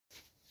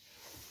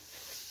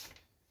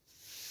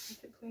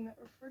clean that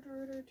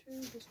refrigerator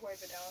too. Just wipe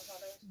it down. How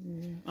that is.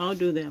 I'll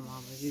do that,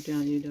 Mama. You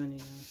done it.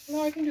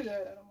 No, I can do that.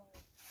 I don't mind.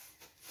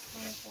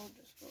 Might as well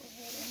just go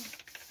ahead and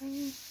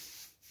clean.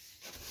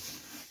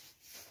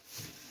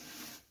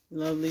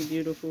 Lovely,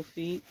 beautiful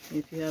feet.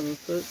 If you have a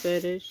foot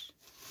fetish,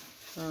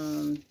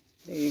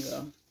 there you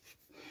go.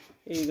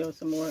 There you go.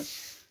 Some more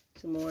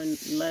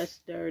less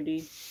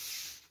dirty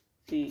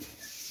feet.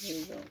 There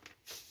you go.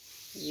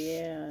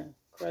 Yeah,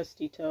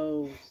 crusty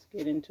toes.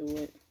 Get into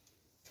it.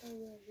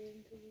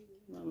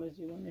 Mamas,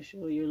 you want to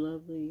show your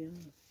lovely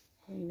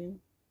cleaning?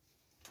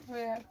 Oh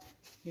yeah.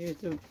 Here's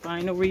the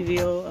final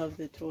reveal of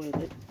the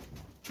toilet.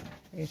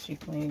 Here she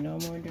cleaned. No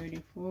more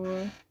dirty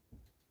floor.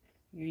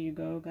 Here you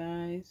go,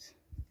 guys.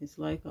 It's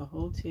like a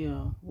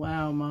hotel.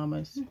 Wow,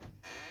 mamas.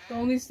 The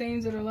only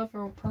stains that are left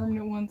are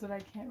permanent ones that I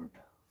can't remove.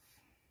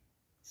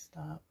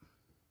 Stop.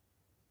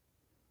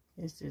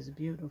 It's just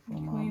beautiful,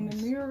 mamas. Clean the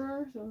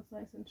mirror so it's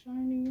nice and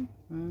shiny.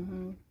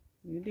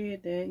 You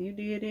did that. You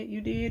did it.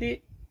 You did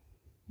it.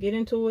 Get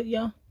into it,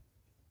 y'all.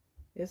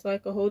 It's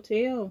like a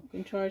hotel. You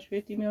can charge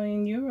 50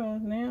 million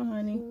euros now,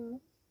 honey.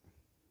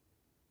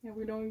 Yeah,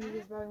 we don't use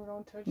this bathroom. We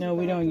don't touch it. No,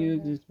 we don't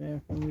use this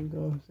bathroom. We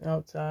go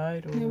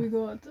outside. Or... Yeah, we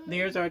go outside.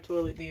 There's our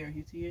toilet there.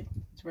 You see it?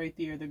 It's right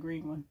there, the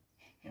green one.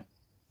 Yeah.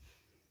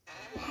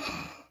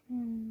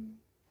 And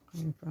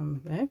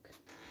from back.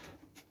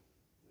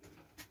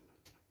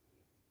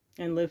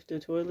 And lift the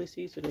toilet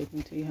seat so they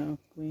can see how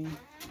clean.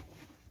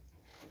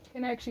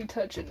 Can actually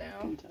touch it now.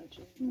 Can touch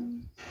it.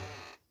 No,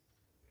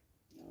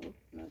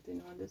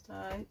 nothing on the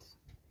sides.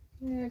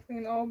 Yeah,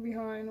 clean all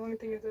behind. The only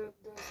thing is the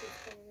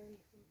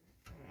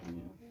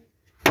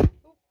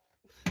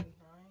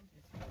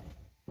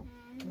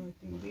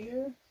Nothing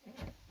there.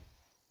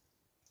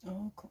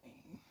 All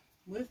clean.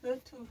 With a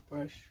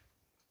toothbrush.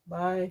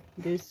 Buy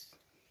this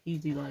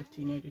Easy Life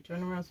teenager.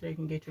 Turn around so they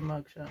can get your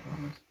mug shot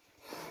on this.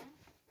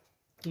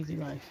 Easy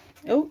Life.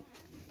 Oh,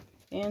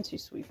 and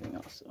she's sweeping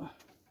also.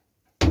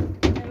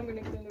 And I'm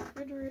gonna clean the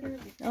refrigerator.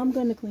 I'm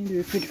gonna clean the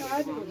refrigerator.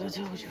 I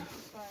told you.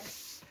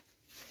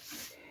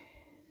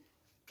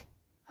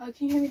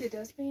 Can you hand me the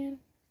dustpan?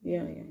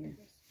 Yeah.